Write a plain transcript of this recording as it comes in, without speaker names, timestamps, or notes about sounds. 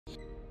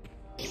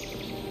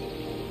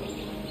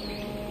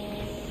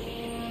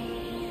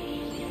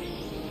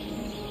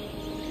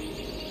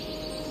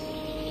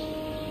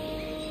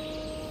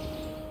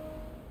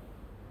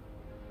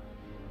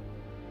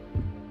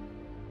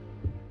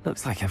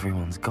Looks like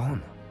everyone's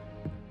gone.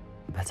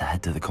 Better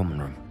head to the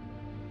common room.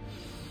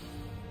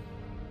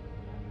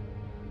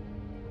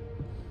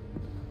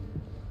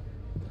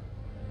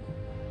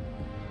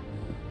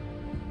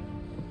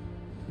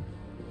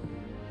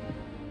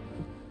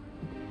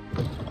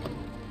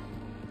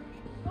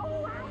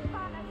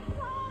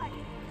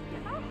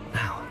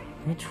 Now,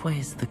 which way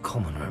is the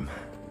common room?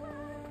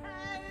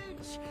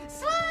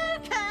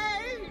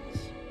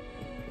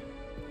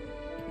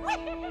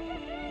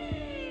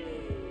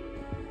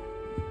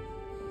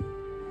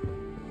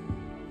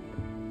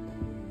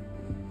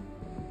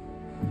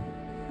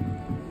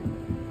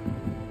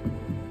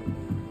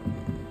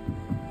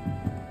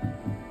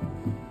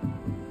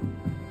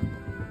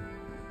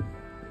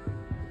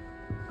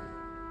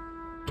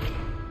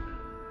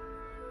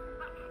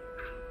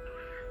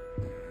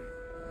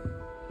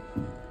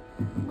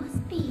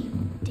 Must be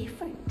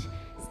different,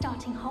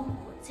 starting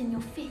Hogwarts in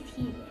your 5th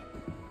year.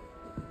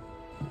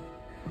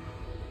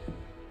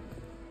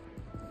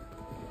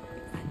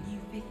 It's that new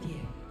 5th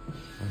year.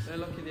 They're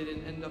lucky they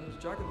didn't end up as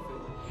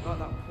Dragonfield, like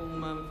that poor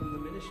man from the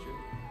Ministry.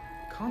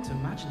 Can't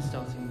imagine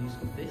starting a new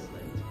school this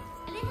late.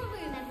 A little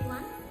room,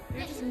 everyone. Who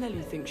does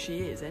Nelly think she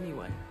is,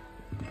 anyway?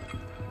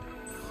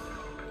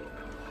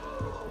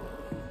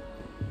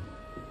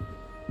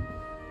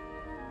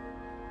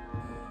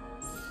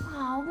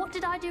 Oh, what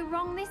did I do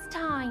wrong this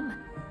time?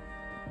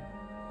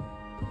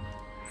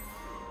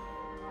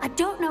 I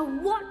don't know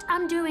what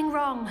I'm doing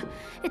wrong.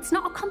 It's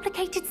not a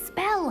complicated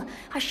spell.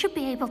 I should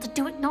be able to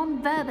do it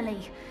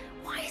non-verbally.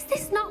 Why is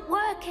this not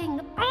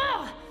working?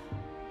 Ugh!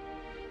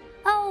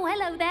 Oh,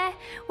 hello there.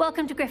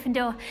 Welcome to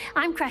Gryffindor.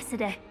 I'm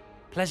Cressida.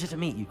 Pleasure to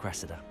meet you,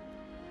 Cressida.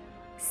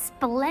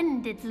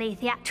 Splendidly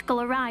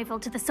theatrical arrival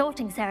to the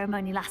sorting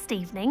ceremony last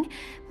evening.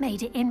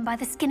 Made it in by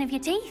the skin of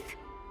your teeth.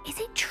 Is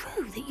it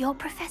true that you're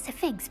Professor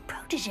Fig's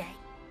protege?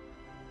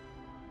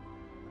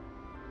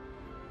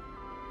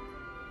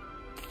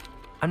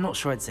 I'm not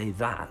sure I'd say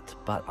that,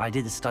 but I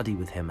did study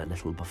with him a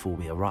little before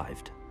we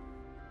arrived.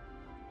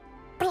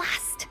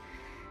 Blast!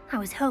 I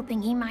was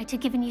hoping he might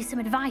have given you some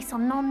advice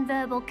on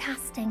non-verbal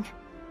casting.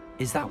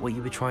 Is that what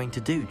you were trying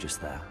to do just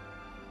there?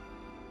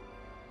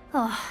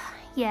 Oh,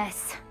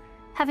 yes.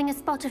 Having a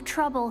spot of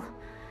trouble.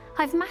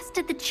 I've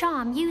mastered the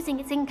charm using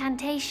its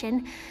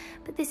incantation,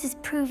 but this is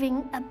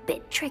proving a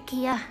bit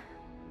trickier.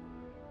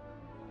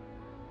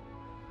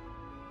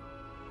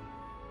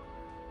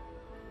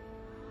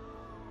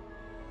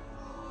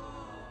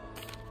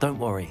 Don't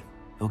worry,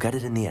 you'll get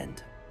it in the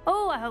end.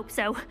 Oh, I hope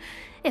so.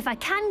 If I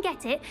can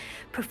get it,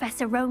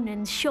 Professor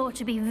Ronan's sure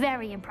to be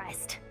very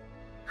impressed.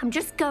 I'm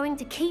just going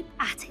to keep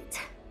at it.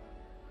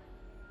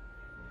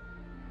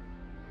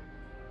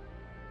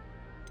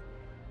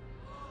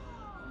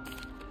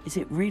 Is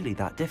it really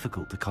that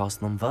difficult to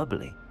cast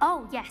non-verbally?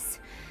 Oh, yes.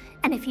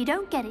 And if you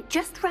don't get it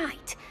just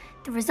right,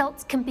 the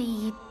results can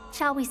be,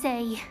 shall we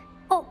say,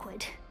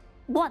 awkward.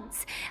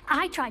 Once,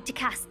 I tried to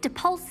cast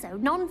Depulso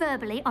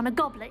non-verbally on a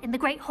goblet in the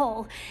Great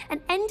Hall and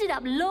ended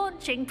up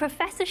launching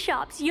Professor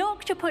Sharp's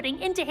Yorkshire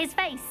pudding into his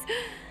face.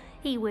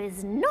 He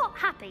was not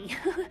happy.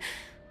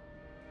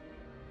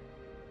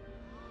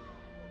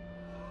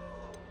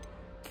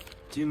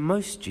 Do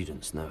most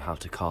students know how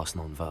to cast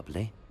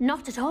non-verbally?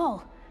 Not at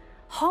all.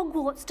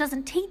 Hogwarts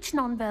doesn't teach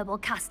non-verbal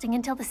casting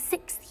until the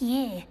 6th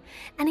year,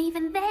 and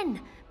even then,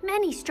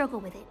 many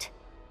struggle with it.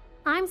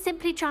 I'm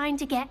simply trying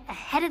to get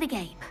ahead of the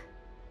game.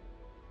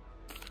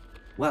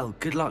 Well,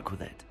 good luck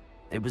with it.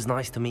 It was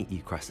nice to meet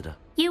you, Cressida.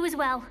 You as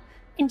well.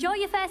 Enjoy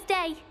your first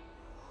day.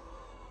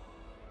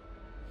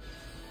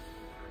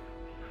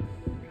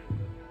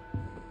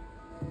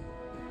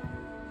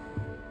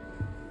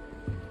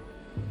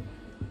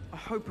 I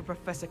hope a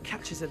professor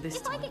catches her this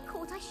If time. I get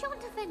caught, I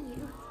shan't offend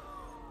you.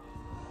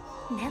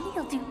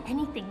 Nellie'll do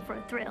anything for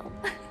a thrill.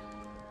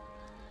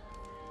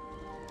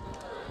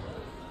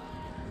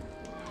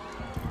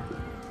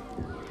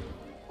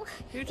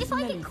 Who does If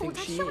I Nelly get think caught,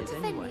 I she shan't is,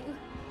 offend anyway? you.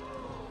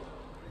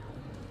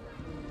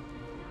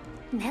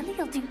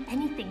 Nellie'll do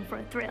anything for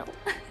a thrill.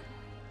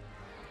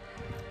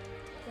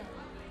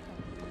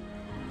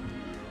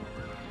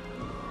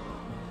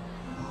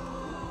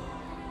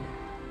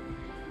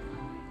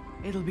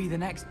 It'll be the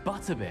next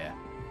butterbeer.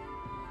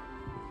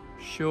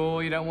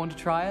 Sure you don't want to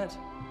try it?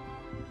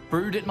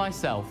 Brewed it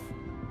myself.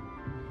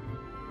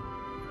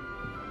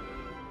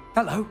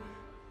 Hello,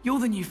 you're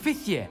the new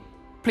 5th year.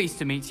 Pleased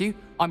to meet you.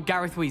 I'm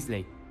Gareth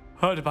Weasley.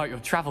 Heard about your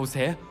travels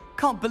here.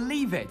 Can't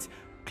believe it.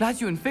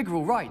 Glad you and Fig are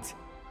all right.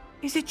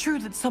 Is it true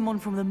that someone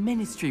from the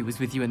Ministry was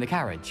with you in the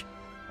carriage?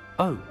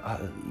 Oh,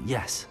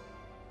 yes.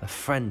 A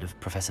friend of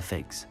Professor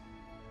Fig's.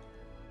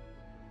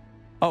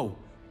 Oh,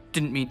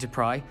 didn't mean to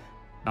pry.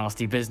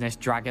 Nasty business,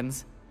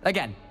 dragons.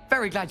 Again,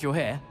 very glad you're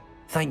here.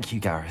 Thank you,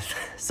 Gareth.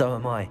 So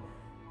am I.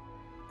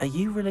 Are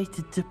you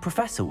related to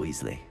Professor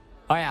Weasley?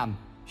 I am.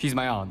 She's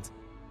my aunt.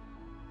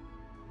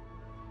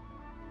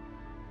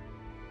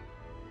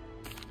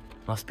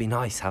 Must be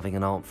nice having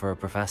an aunt for a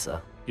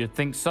professor. You'd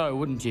think so,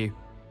 wouldn't you?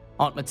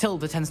 Aunt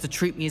Matilda tends to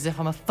treat me as if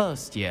I'm a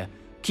first year.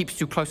 Keeps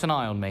too close an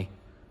eye on me.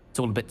 It's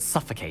all a bit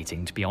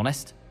suffocating, to be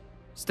honest.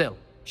 Still,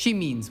 she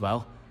means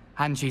well.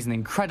 And she's an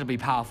incredibly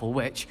powerful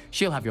witch.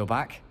 She'll have your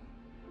back.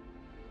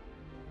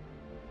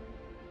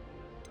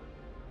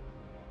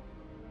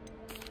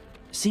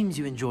 Seems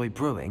you enjoy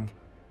brewing.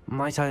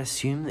 Might I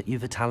assume that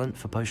you've a talent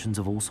for potions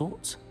of all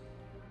sorts?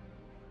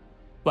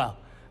 Well,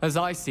 as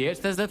I see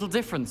it, there's little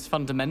difference,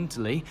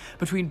 fundamentally,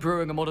 between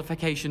brewing a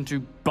modification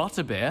to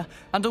butterbeer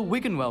and a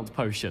Wiggenweld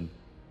potion.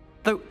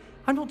 Though,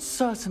 I'm not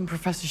certain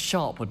Professor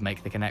Sharp would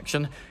make the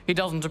connection. He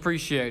doesn't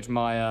appreciate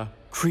my,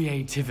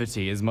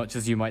 creativity as much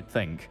as you might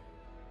think.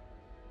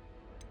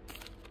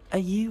 Are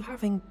you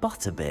having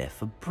butterbeer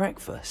for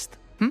breakfast?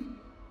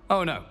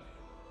 Oh no.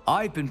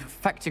 I've been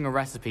perfecting a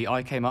recipe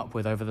I came up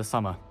with over the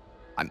summer.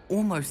 I'm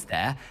almost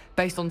there,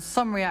 based on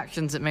some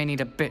reactions that may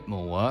need a bit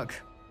more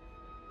work.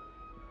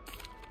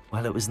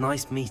 Well, it was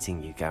nice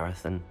meeting you,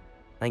 Gareth, and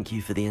thank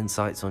you for the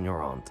insights on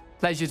your aunt.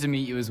 Pleasure to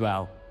meet you as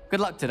well.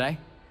 Good luck today.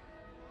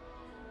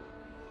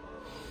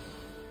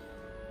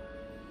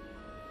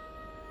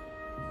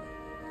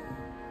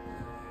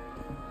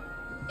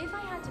 If I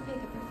had to pick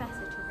a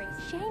professor to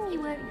race, shame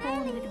you weren't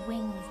born with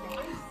wings then.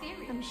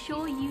 I'm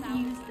sure you'd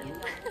use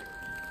them.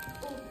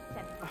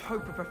 I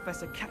hope a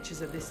professor catches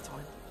her this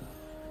time.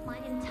 My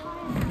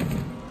entire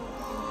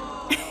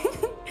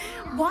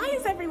Why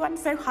is everyone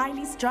so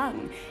highly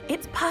strung?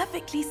 It's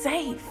perfectly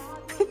safe.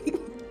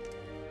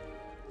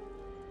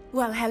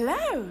 Well,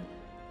 hello.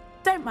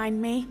 Don't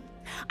mind me.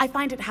 I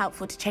find it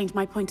helpful to change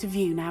my point of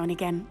view now and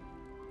again.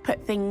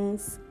 Put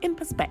things in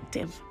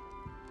perspective.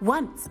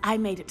 Once I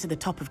made it to the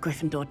top of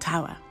Gryffindor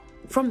Tower,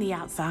 from the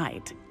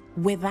outside,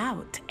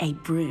 without a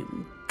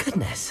broom.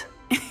 Goodness.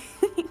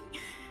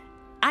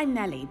 I'm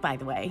Nellie, by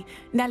the way.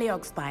 Nellie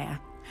Ogspire.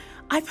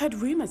 I've heard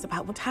rumors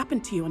about what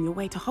happened to you on your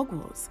way to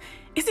Hogwarts.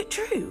 Is it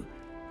true?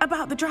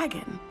 About the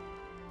dragon?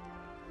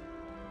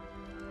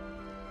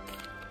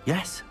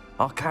 Yes,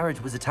 our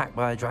carriage was attacked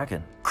by a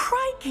dragon.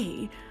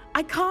 Crikey!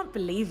 I can't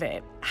believe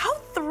it. How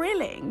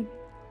thrilling!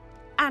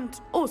 And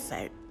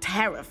also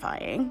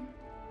terrifying.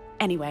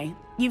 Anyway,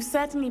 you've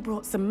certainly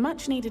brought some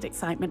much-needed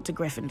excitement to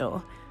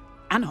Gryffindor.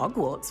 And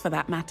Hogwarts, for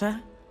that matter.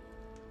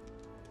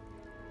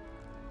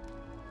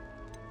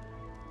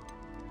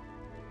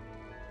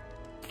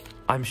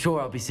 I'm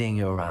sure I'll be seeing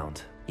you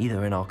around,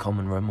 either in our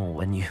common room or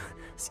when you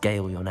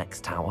scale your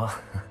next tower.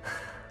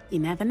 You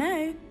never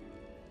know.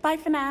 Bye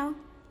for now.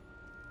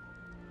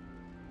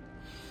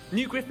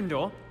 New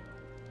Gryffindor.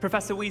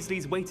 Professor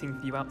Weasley's waiting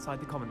for you outside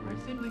the common room.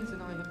 My siblings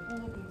and I have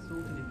all been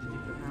sorted into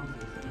different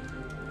houses.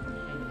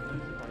 Shame no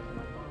surprise to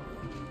my father.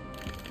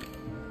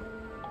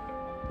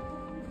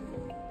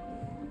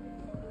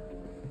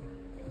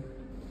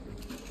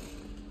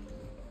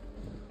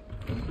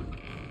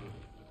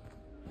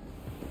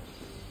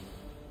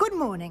 Good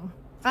morning.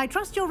 I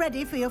trust you're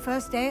ready for your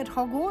first day at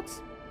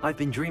Hogwarts? I've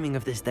been dreaming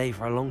of this day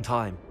for a long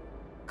time.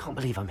 Can't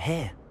believe I'm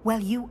here. Well,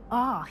 you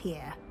are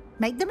here.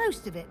 Make the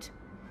most of it.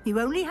 You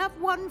only have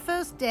one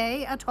first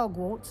day at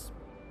Hogwarts.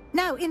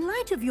 Now, in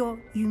light of your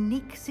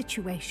unique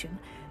situation,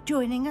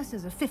 joining us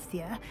as a fifth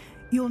year,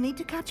 you'll need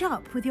to catch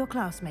up with your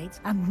classmates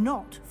and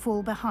not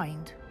fall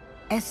behind.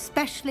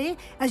 Especially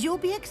as you'll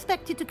be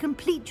expected to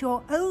complete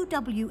your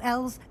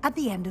OWLs at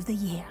the end of the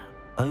year.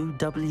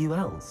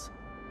 OWLs?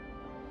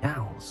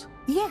 Owls?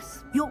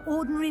 Yes, your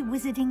ordinary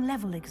wizarding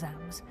level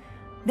exams.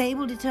 They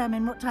will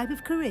determine what type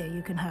of career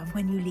you can have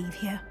when you leave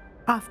here.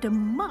 After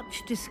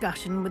much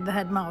discussion with the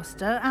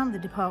headmaster and the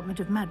Department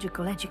of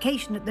Magical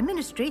Education at the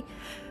Ministry,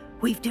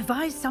 we've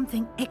devised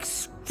something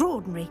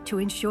extraordinary to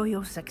ensure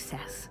your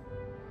success.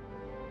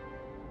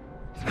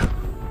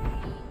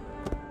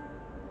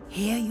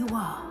 Here you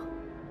are.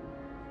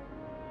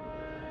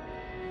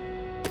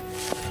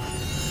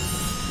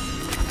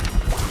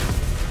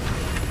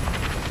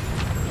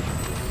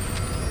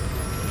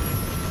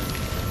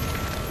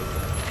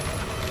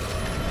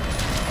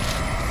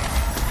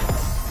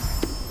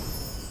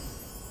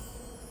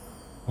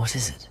 What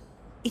is it?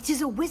 It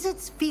is a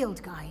wizard's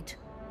field guide.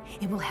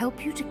 It will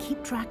help you to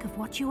keep track of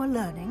what you are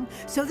learning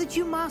so that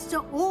you master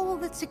all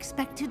that's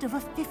expected of a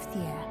fifth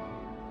year.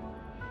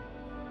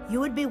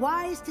 You would be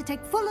wise to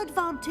take full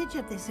advantage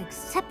of this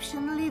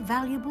exceptionally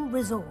valuable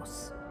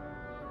resource.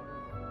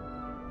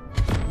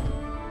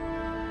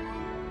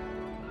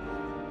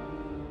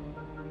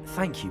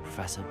 Thank you,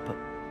 Professor, but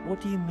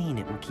what do you mean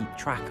it will keep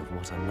track of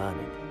what I'm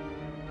learning?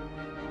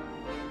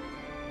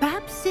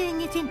 Perhaps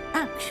seeing it in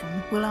action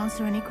will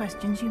answer any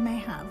questions you may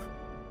have.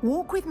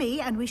 Walk with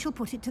me and we shall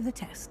put it to the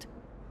test.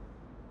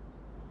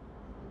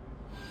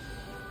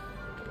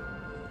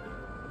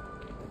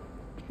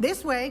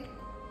 This way.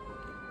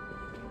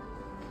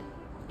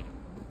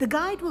 The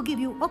guide will give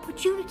you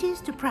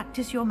opportunities to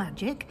practice your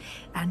magic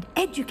and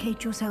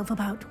educate yourself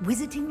about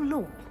wizarding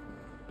lore.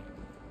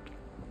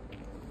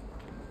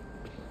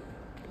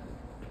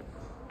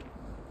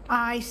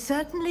 I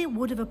certainly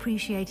would have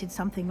appreciated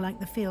something like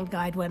the field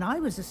guide when I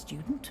was a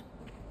student.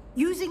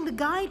 Using the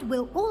guide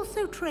will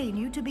also train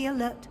you to be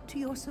alert to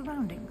your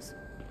surroundings.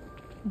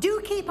 Do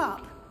keep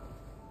up!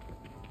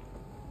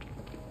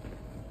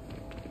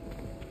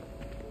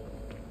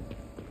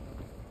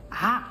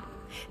 Ah,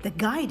 The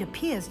guide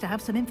appears to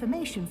have some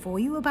information for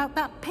you about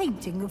that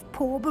painting of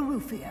poor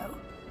Barufio.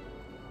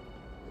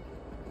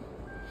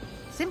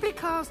 Simply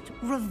cast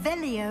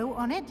Revelio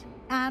on it,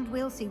 and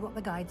we'll see what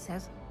the guide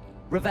says.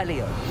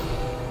 Revelio.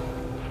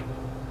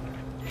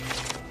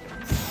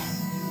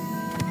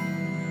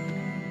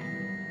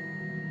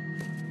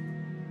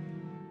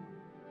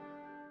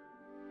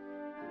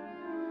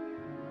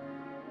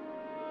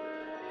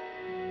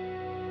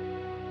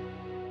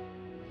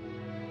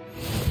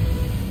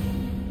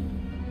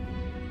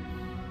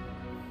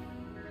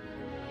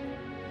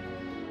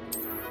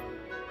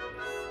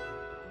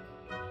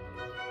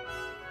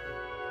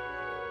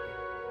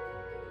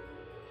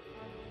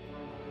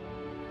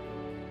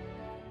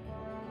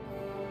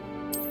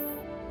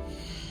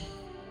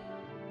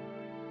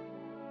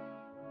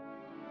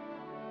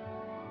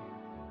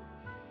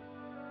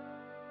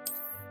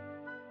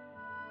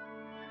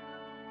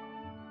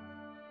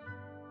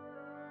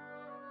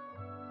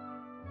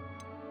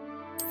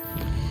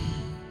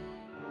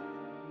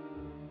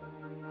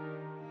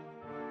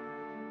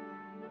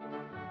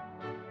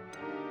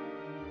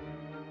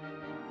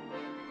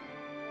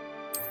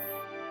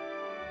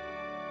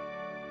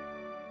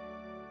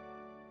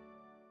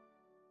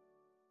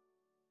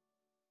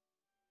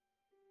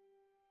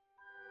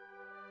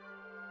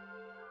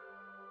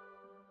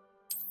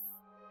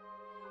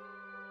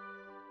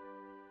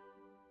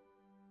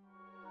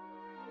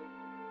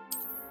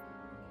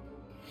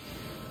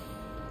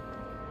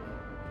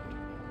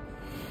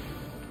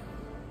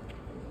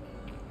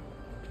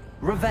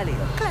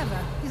 Revelio.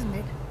 Clever, isn't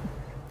it?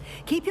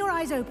 Keep your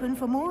eyes open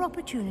for more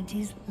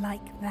opportunities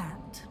like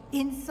that,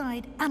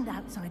 inside and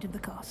outside of the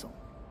castle.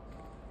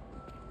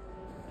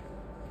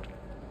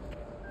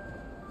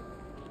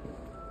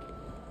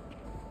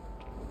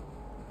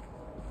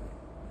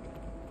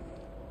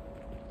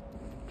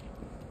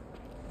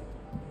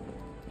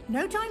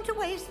 No time to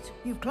waste.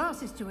 You've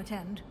classes to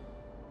attend.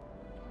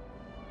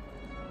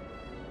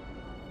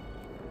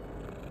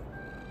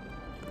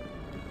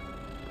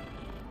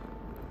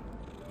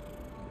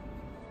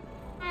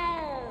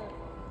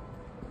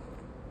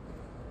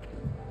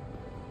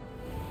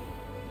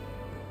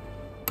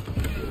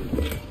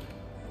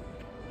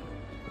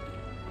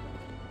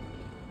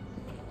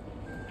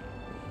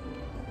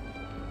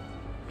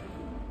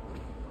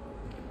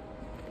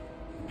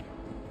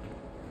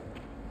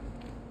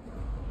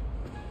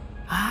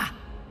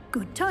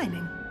 Good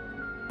timing.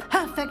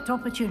 Perfect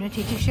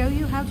opportunity to show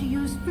you how to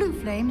use flue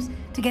flames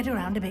to get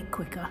around a bit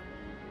quicker.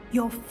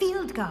 Your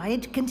field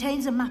guide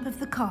contains a map of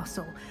the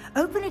castle.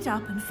 Open it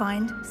up and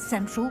find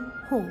Central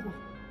Hall.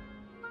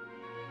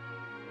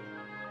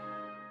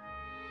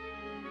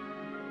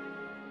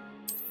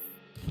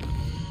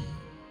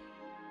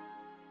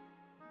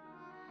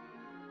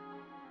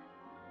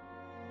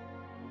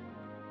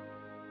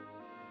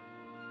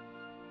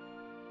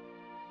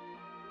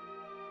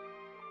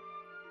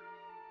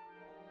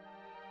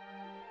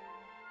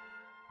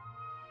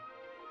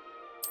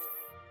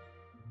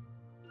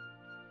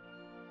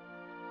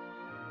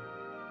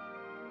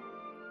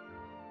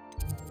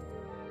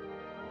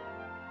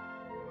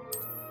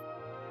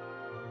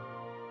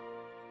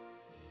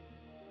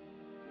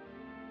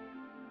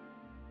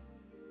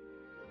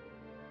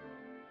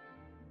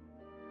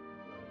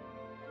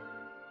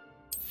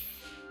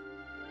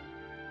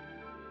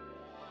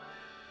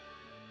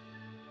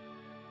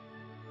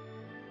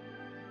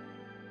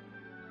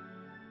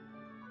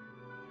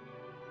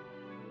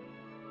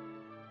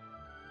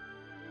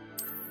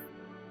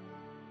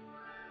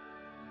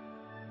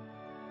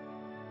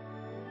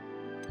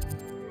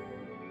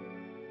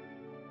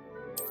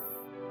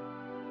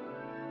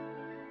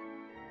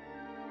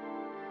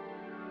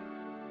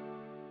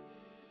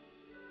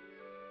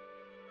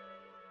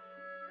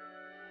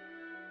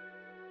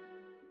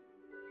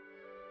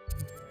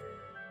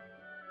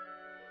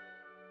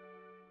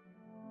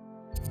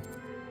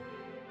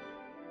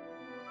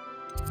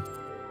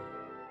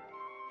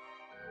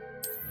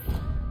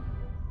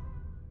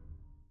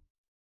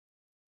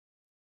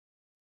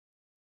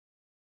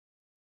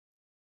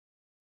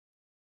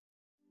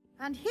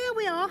 And here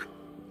we are.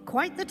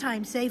 Quite the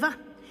time saver.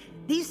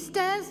 These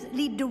stairs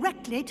lead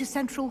directly to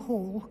Central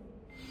Hall.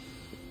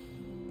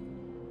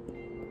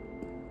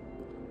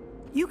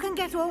 You can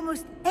get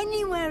almost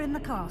anywhere in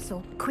the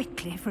castle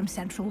quickly from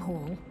Central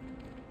Hall.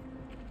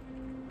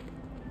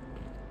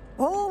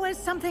 Always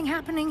something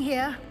happening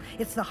here.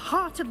 It's the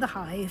heart of the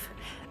hive.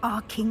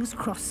 Our King's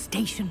Cross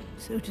station,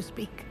 so to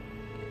speak.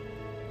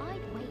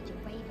 I'd wager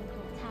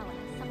Ravenhall Tower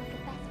has some of the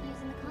best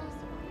views in the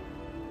castle.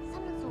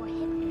 Someone saw a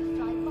hippogriff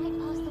fly right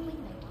past the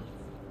window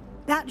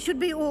once. That should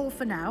be all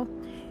for now.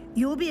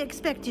 You'll be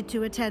expected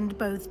to attend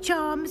both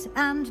Charms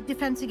and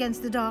Defense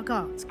Against the Dark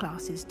Arts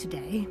classes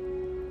today.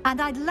 And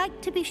I'd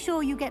like to be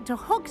sure you get to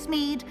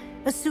Hogsmeade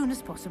as soon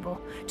as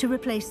possible to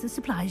replace the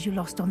supplies you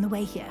lost on the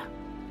way here.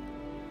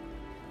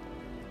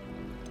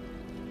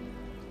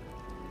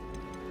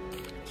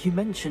 You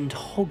mentioned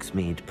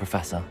Hogsmeade,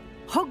 Professor.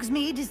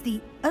 Hogsmeade is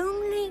the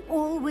only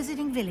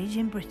all-wizarding village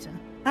in Britain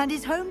and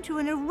is home to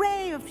an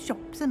array of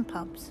shops and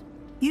pubs.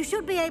 You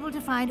should be able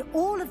to find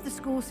all of the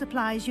school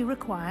supplies you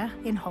require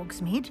in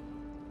Hogsmeade.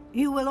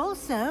 You will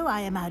also,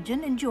 I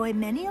imagine, enjoy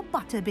many a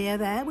butterbeer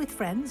there with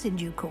friends in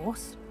due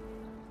course.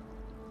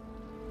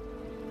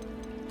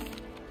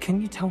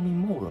 Can you tell me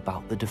more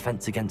about the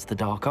Defense Against the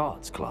Dark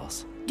Arts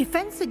class?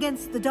 Defense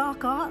Against the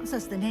Dark Arts,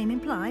 as the name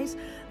implies,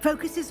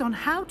 focuses on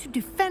how to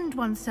defend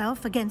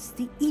oneself against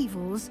the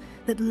evils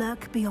that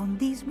lurk beyond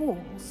these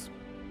walls.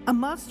 A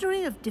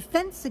mastery of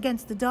Defense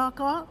Against the Dark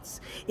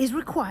Arts is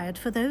required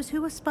for those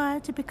who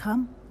aspire to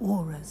become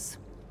Aurors.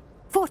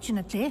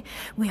 Fortunately,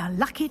 we are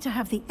lucky to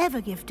have the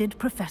ever-gifted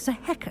Professor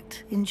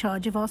Hecat in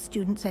charge of our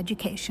students'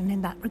 education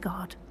in that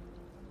regard.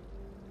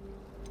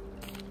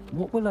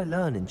 What will I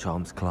learn in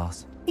Charms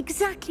class?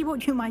 Exactly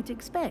what you might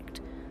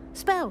expect.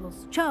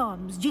 Spells,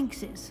 charms,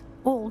 jinxes,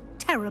 all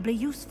terribly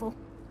useful.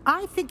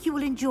 I think you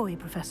will enjoy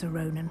Professor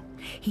Ronan.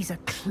 He's a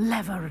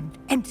clever and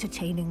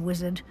entertaining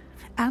wizard,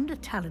 and a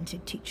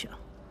talented teacher.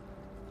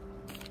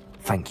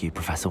 Thank you,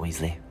 Professor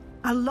Weasley.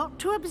 A lot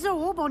to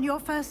absorb on your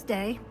first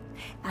day,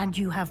 and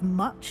you have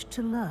much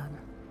to learn.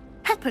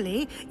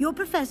 Happily, your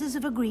professors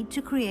have agreed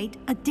to create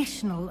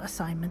additional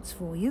assignments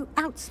for you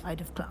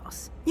outside of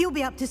class. You'll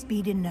be up to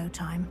speed in no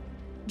time.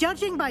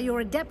 Judging by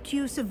your adept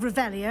use of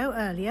Revelio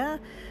earlier,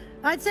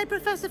 I'd say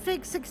Professor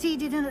Fig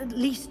succeeded in at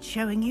least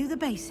showing you the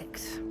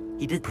basics.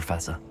 He did,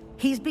 Professor.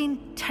 He's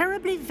been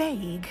terribly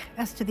vague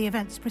as to the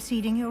events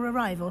preceding your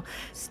arrival,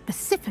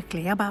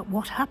 specifically about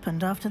what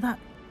happened after that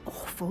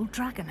awful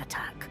dragon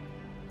attack.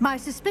 My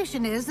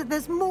suspicion is that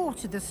there's more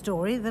to the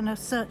story than a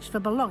search for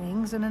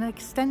belongings and an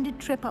extended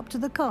trip up to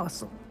the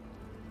castle.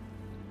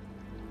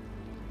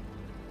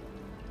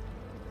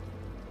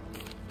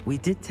 We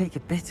did take a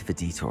bit of a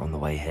detour on the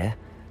way here.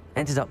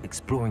 Ended up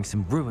exploring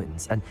some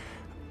ruins and...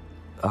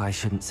 I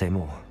shouldn't say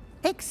more.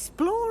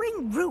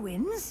 Exploring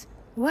ruins?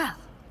 Well,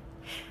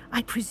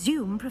 I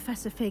presume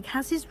Professor Fig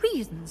has his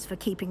reasons for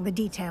keeping the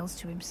details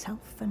to himself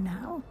for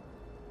now.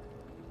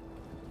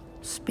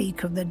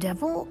 Speak of the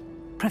devil,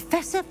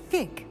 Professor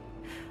Fig.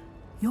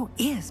 Your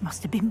ears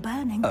must have been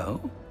burning.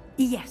 Oh?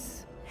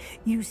 Yes.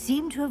 You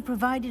seem to have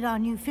provided our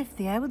new fifth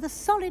year with a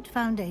solid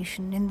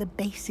foundation in the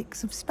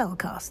basics of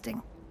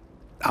spellcasting.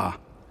 Ah,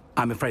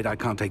 I'm afraid I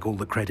can't take all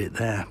the credit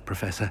there,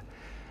 Professor.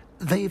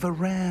 They've a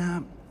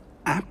rare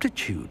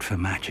aptitude for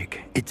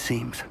magic, it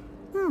seems.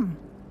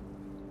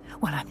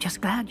 Well, I'm just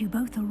glad you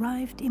both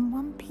arrived in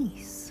one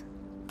piece.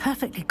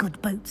 Perfectly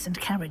good boats and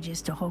carriages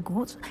to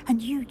Hogwarts,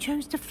 and you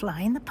chose to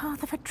fly in the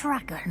path of a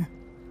dragon.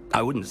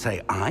 I wouldn't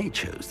say I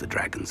chose the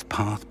dragon's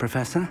path,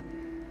 Professor.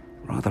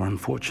 Rather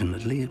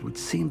unfortunately, it would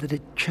seem that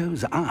it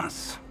chose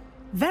us.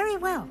 Very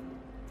well.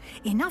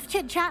 Enough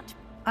chit-chat.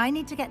 I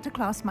need to get to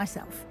class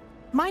myself.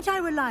 Might I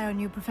rely on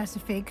you, Professor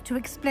Fig, to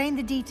explain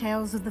the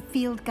details of the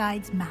field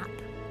guide's map?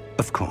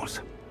 Of course.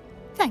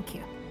 Thank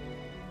you.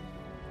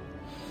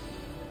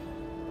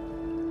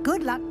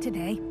 Good luck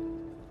today.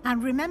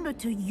 And remember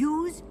to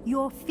use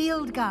your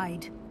field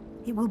guide.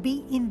 It will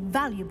be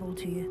invaluable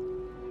to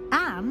you.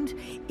 And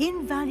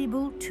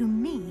invaluable to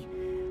me,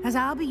 as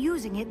I'll be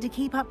using it to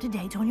keep up to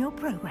date on your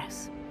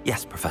progress.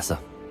 Yes, Professor.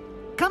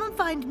 Come and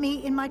find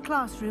me in my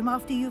classroom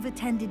after you've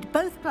attended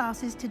both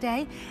classes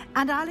today,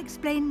 and I'll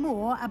explain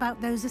more about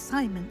those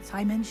assignments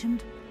I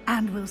mentioned.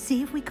 And we'll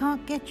see if we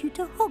can't get you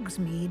to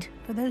Hogsmeade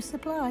for those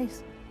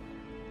supplies.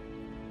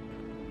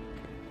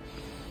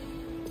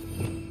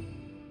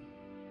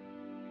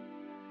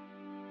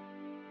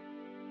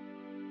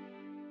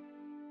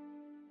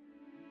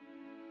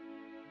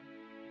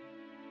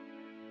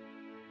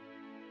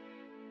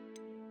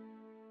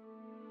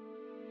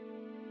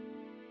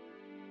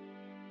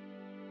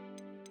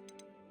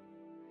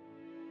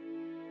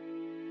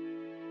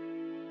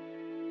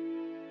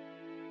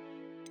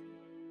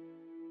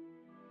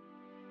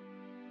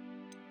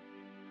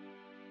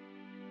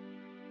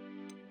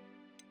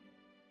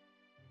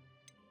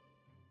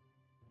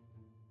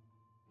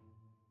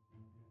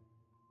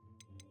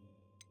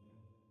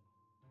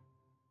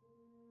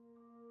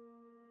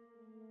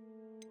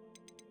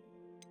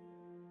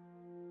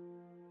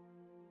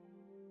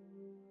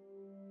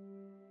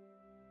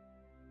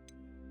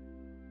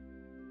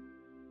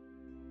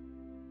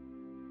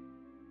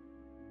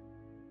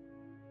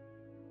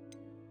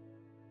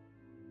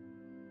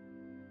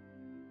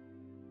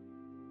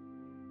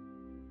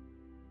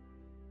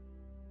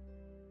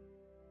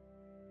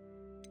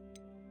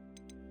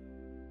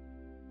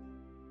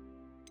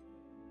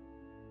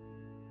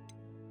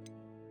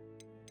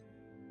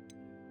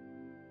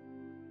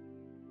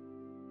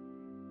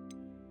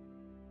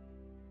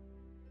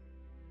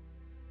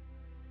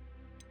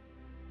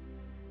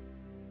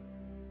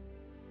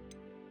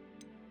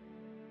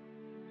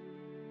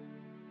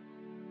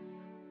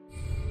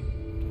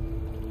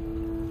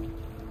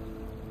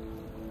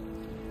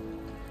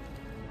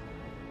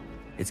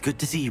 It's good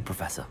to see you,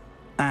 Professor.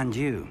 And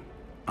you.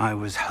 I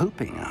was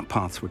hoping our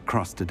paths would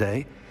cross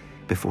today,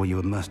 before you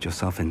immersed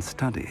yourself in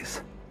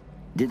studies.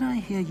 Did I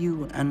hear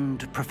you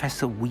and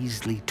Professor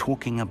Weasley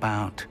talking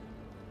about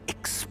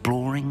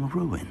exploring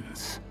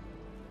ruins?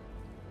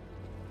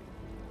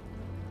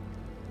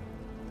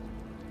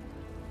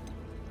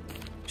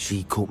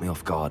 She caught me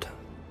off guard.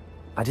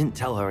 I didn't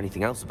tell her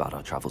anything else about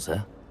our travels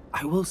here.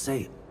 I will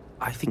say,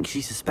 I think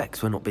she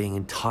suspects we're not being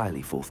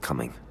entirely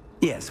forthcoming.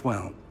 Yes,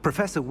 well,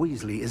 Professor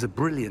Weasley is a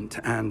brilliant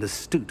and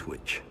astute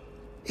witch.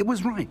 It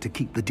was right to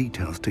keep the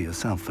details to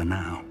yourself for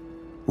now.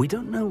 We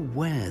don't know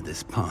where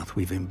this path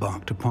we've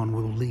embarked upon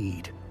will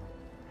lead.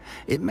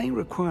 It may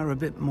require a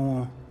bit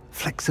more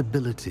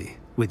flexibility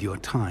with your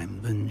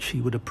time than she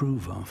would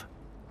approve of.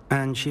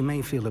 And she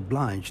may feel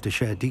obliged to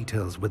share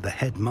details with the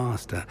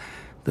headmaster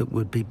that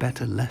would be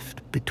better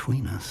left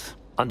between us.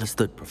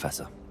 Understood,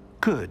 Professor.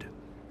 Good.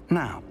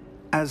 Now,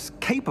 as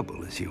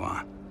capable as you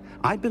are,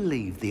 I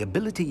believe the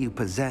ability you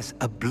possess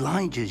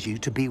obliges you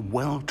to be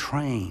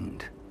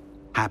well-trained.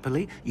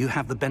 Happily, you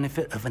have the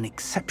benefit of an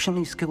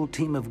exceptionally skilled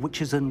team of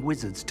witches and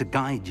wizards to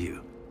guide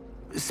you.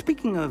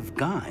 Speaking of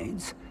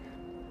guides,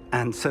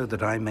 and so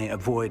that I may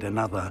avoid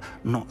another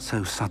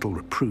not-so-subtle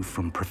reproof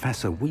from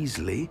Professor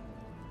Weasley,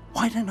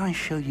 why don't I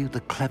show you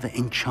the clever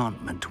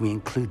enchantment we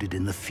included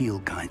in the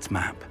field guide's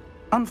map?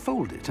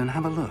 Unfold it and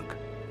have a look.